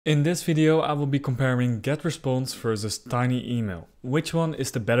In this video, I will be comparing GetResponse versus TinyEmail. Which one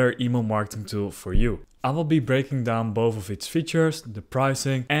is the better email marketing tool for you? I will be breaking down both of its features, the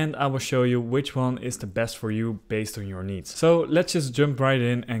pricing, and I will show you which one is the best for you based on your needs. So let's just jump right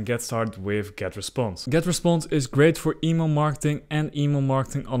in and get started with GetResponse. GetResponse is great for email marketing and email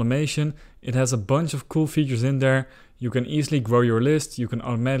marketing automation. It has a bunch of cool features in there. You can easily grow your list, you can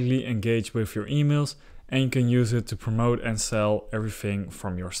automatically engage with your emails, and you can use it to promote and sell everything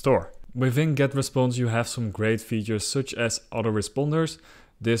from your store. Within GetResponse, you have some great features such as autoresponders.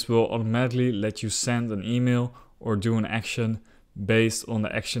 This will automatically let you send an email or do an action based on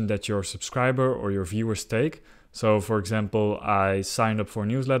the action that your subscriber or your viewers take. So for example, I signed up for a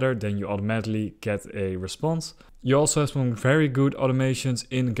newsletter, then you automatically get a response. You also have some very good automations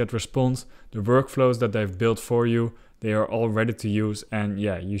in GetResponse. The workflows that they've built for you, they are all ready to use, and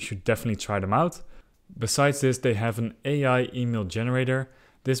yeah, you should definitely try them out. Besides this, they have an AI email generator.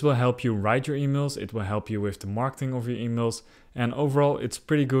 This will help you write your emails, it will help you with the marketing of your emails, and overall it's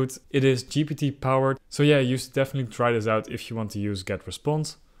pretty good. It is GPT powered, so yeah, you should definitely try this out if you want to use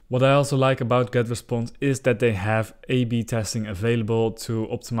GetResponse. What I also like about GetResponse is that they have A/B testing available to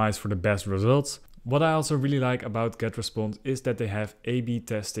optimize for the best results. What I also really like about GetResponse is that they have A/B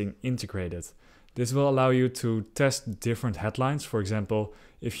testing integrated. This will allow you to test different headlines. For example,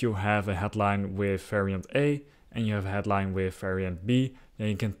 if you have a headline with variant A and you have a headline with variant B, then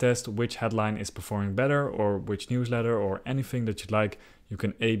you can test which headline is performing better or which newsletter or anything that you like. You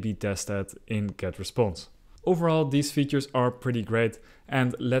can A/B test that in GetResponse. Overall, these features are pretty great,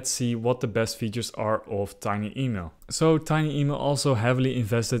 and let's see what the best features are of TinyEmail. So TinyEmail also heavily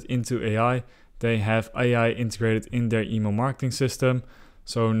invested into AI. They have AI integrated in their email marketing system.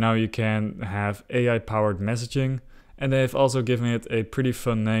 So now you can have AI powered messaging, and they've also given it a pretty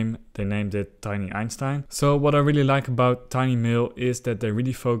fun name. They named it Tiny Einstein. So what I really like about TinyEmail is that they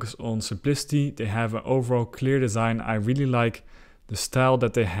really focus on simplicity. They have an overall clear design. I really like the style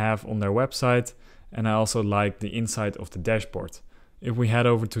that they have on their website, and I also like the inside of the dashboard. If we head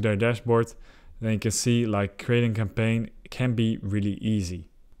over to their dashboard, then you can see like creating a campaign can be really easy.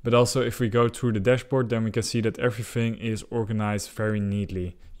 But also if we go through the dashboard, then we can see that everything is organized very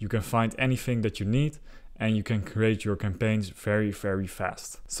neatly. You can find anything that you need and you can create your campaigns very, very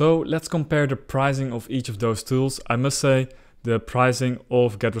fast. So let's compare the pricing of each of those tools. I must say the pricing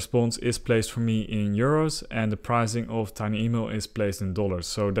of GetResponse is placed for me in euros and the pricing of TinyEmail is placed in dollars.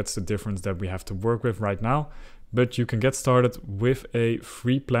 So that's the difference that we have to work with right now. But you can get started with a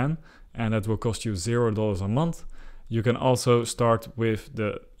free plan and that will cost you $0 a month. You can also start with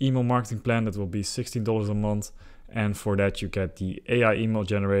the email marketing plan that will be $16 a month. And for that you get the AI email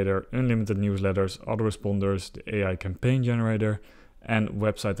generator, unlimited newsletters, autoresponders, the AI campaign generator, and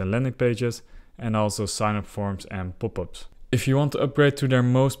website and landing pages, and also sign-up forms and pop-ups. If you want to upgrade to their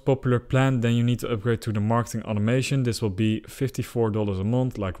most popular plan, then you need to upgrade to the marketing automation. This will be $54 a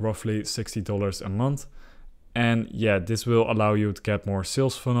month, like roughly $60 a month. And yeah, this will allow you to get more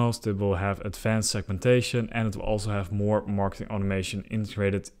sales funnels, it will have advanced segmentation, and it will also have more marketing automation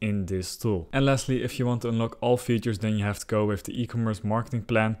integrated in this tool. And lastly, if you want to unlock all features, then you have to go with the e-commerce marketing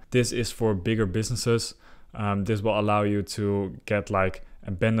plan. This is for bigger businesses. This will allow you to get like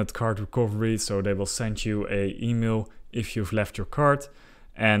abandoned cart recovery, so they will send you an email if you've left your cart.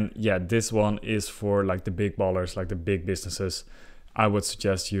 And yeah, this one is for like the big ballers, like the big businesses. I would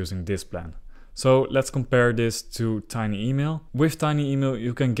suggest using this plan. So let's compare this to TinyEmail. With TinyEmail,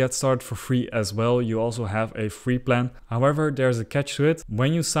 you can get started for free as well. You also have a free plan. However, there's a catch to it.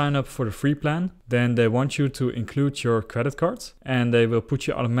 When you sign up for the free plan, then they want you to include your credit cards and they will put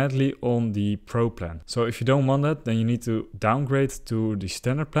you automatically on the pro plan. So if you don't want that, then you need to downgrade to the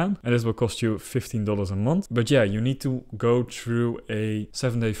standard plan and this will cost you $15 a month. But yeah, you need to go through a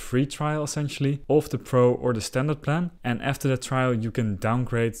 7-day free trial essentially of the pro or the standard plan. And after that trial, you can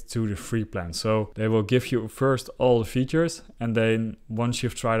downgrade to the free plan. So they will give you first all the features, and then once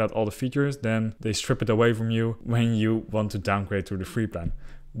you've tried out all the features, then they strip it away from you when you want to downgrade to the free plan.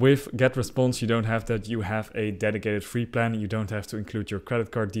 With GetResponse, you don't have that. You have a dedicated free plan. You don't have to include your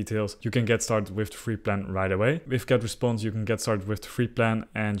credit card details. You can get started with the free plan right away. With GetResponse, you can get started with the free plan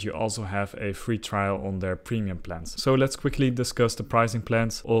and you also have a free trial on their premium plans. So let's quickly discuss the pricing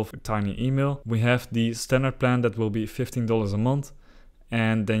plans of TinyEmail. We have the standard plan that will be $15 a month.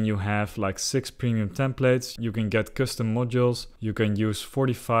 And then you have like 6 premium templates. You can get custom modules. You can use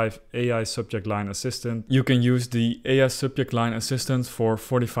 45 AI subject line assistant. You can use the AI subject line assistant for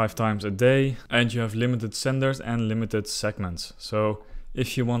 45 times a day. And you have limited senders and limited segments. So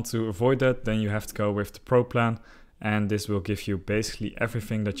if you want to avoid that, then you have to go with the pro plan. And this will give you basically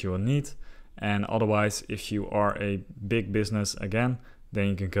everything that you will need. And otherwise, if you are a big business again, then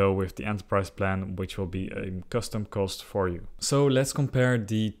you can go with the enterprise plan, which will be a custom cost for you. So let's compare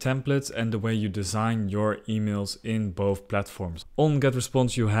the templates and the way you design your emails in both platforms. On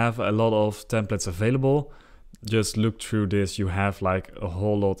GetResponse, you have a lot of templates available. Just look through this, you have like a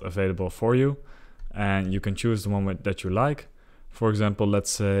whole lot available for you, and you can choose the one that you like. For example, let's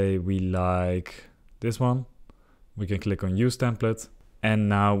say we like this one. We can click on use template. And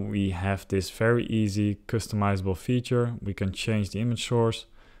now we have this very easy customizable feature. We can change the image source.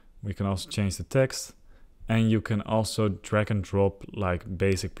 We can also change the text. And you can also drag and drop like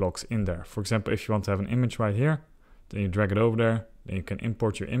basic blocks in there. For example, if you want to have an image right here, then you drag it over there. Then you can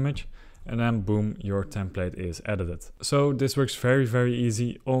import your image. And then boom, your template is edited. So this works very, very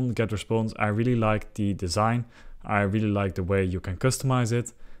easy on GetResponse. I really like the design. I really like the way you can customize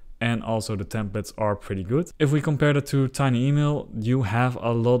it. And also the templates are pretty good. If we compare that to TinyEmail, you have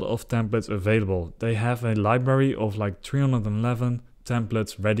a lot of templates available. They have a library of like 311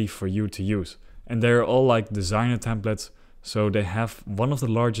 templates ready for you to use. And they're all like designer templates. So they have one of the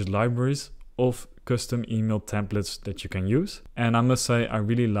largest libraries of custom email templates that you can use. And I must say, I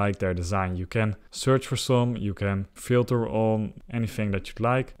really like their design. You can search for some, you can filter on anything that you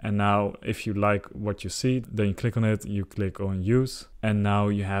like. And now if you like what you see, then you click on it, you click on use. And now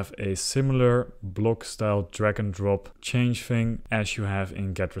you have a similar block style drag and drop change thing as you have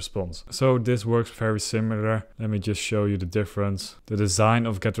in GetResponse. So this works very similar. Let me just show you the difference. The design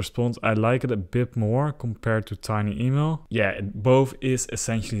of GetResponse, I like it a bit more compared to TinyEmail. Yeah, both is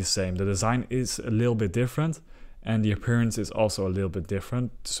essentially the same. The design is a little bit different and the appearance is also a little bit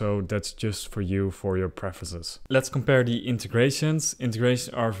different. So that's just for you, for your preferences. Let's compare the integrations.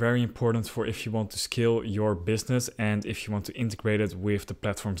 Integrations are very important for if you want to scale your business and if you want to integrate it with the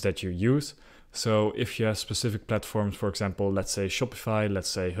platforms that you use. So if you have specific platforms, for example, let's say Shopify, let's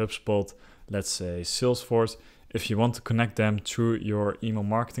say HubSpot, let's say Salesforce, if you want to connect them through your email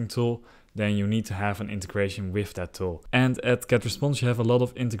marketing tool, then you need to have an integration with that tool. And at GetResponse, you have a lot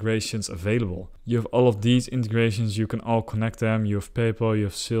of integrations available. You have all of these integrations, you can all connect them. You have PayPal, you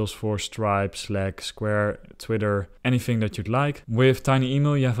have Salesforce, Stripe, Slack, Square, Twitter, anything that you'd like. With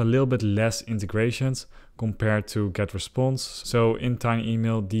TinyEmail, you have a little bit less integrations compared to GetResponse. So in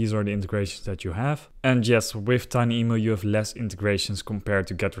TinyEmail, these are the integrations that you have. And yes, with TinyEmail, you have less integrations compared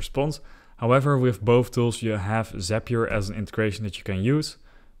to GetResponse. However, with both tools, you have Zapier as an integration that you can use.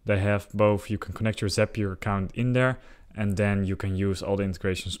 They have both, you can connect your Zapier account in there and then you can use all the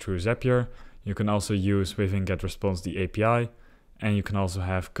integrations through Zapier. You can also use within GetResponse the API and you can also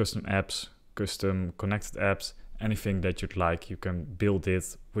have custom apps, custom connected apps, anything that you'd like, you can build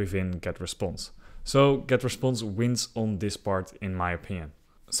it within GetResponse. So GetResponse wins on this part in my opinion.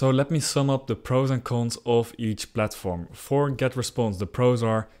 So let me sum up the pros and cons of each platform. For GetResponse, the pros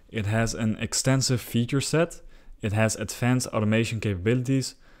are it has an extensive feature set, it has advanced automation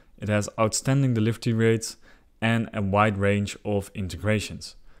capabilities, it has outstanding delivery rates and a wide range of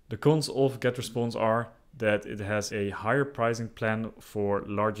integrations. The cons of GetResponse are that it has a higher pricing plan for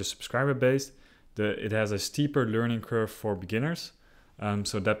larger subscriber base. It has a steeper learning curve for beginners.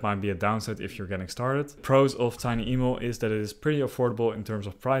 So that might be a downside if you're getting started. Pros of TinyEmail is that it is pretty affordable in terms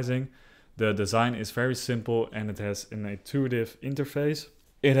of pricing. The design is very simple and it has an intuitive interface.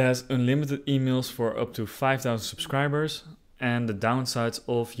 It has unlimited emails for up to 5,000 subscribers. And the downsides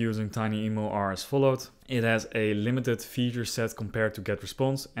of using TinyEmail are as followed. It has a limited feature set compared to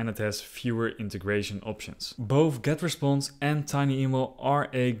GetResponse and it has fewer integration options. Both GetResponse and TinyEmail are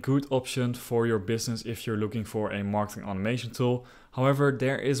a good option for your business if you're looking for a marketing automation tool. However,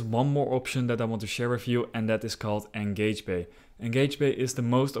 there is one more option that I want to share with you and that is called EngageBay. EngageBay is the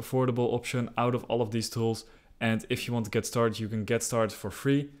most affordable option out of all of these tools. And if you want to get started, you can get started for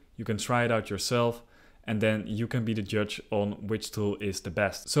free. You can try it out yourself. And then you can be the judge on which tool is the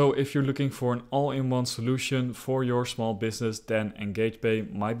best. So if you're looking for an all-in-one solution for your small business, then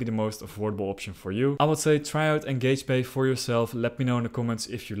EngageBay might be the most affordable option for you. I would say try out EngageBay for yourself. Let me know in the comments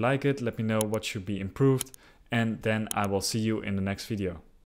if you like it. Let me know what should be improved. And then I will see you in the next video.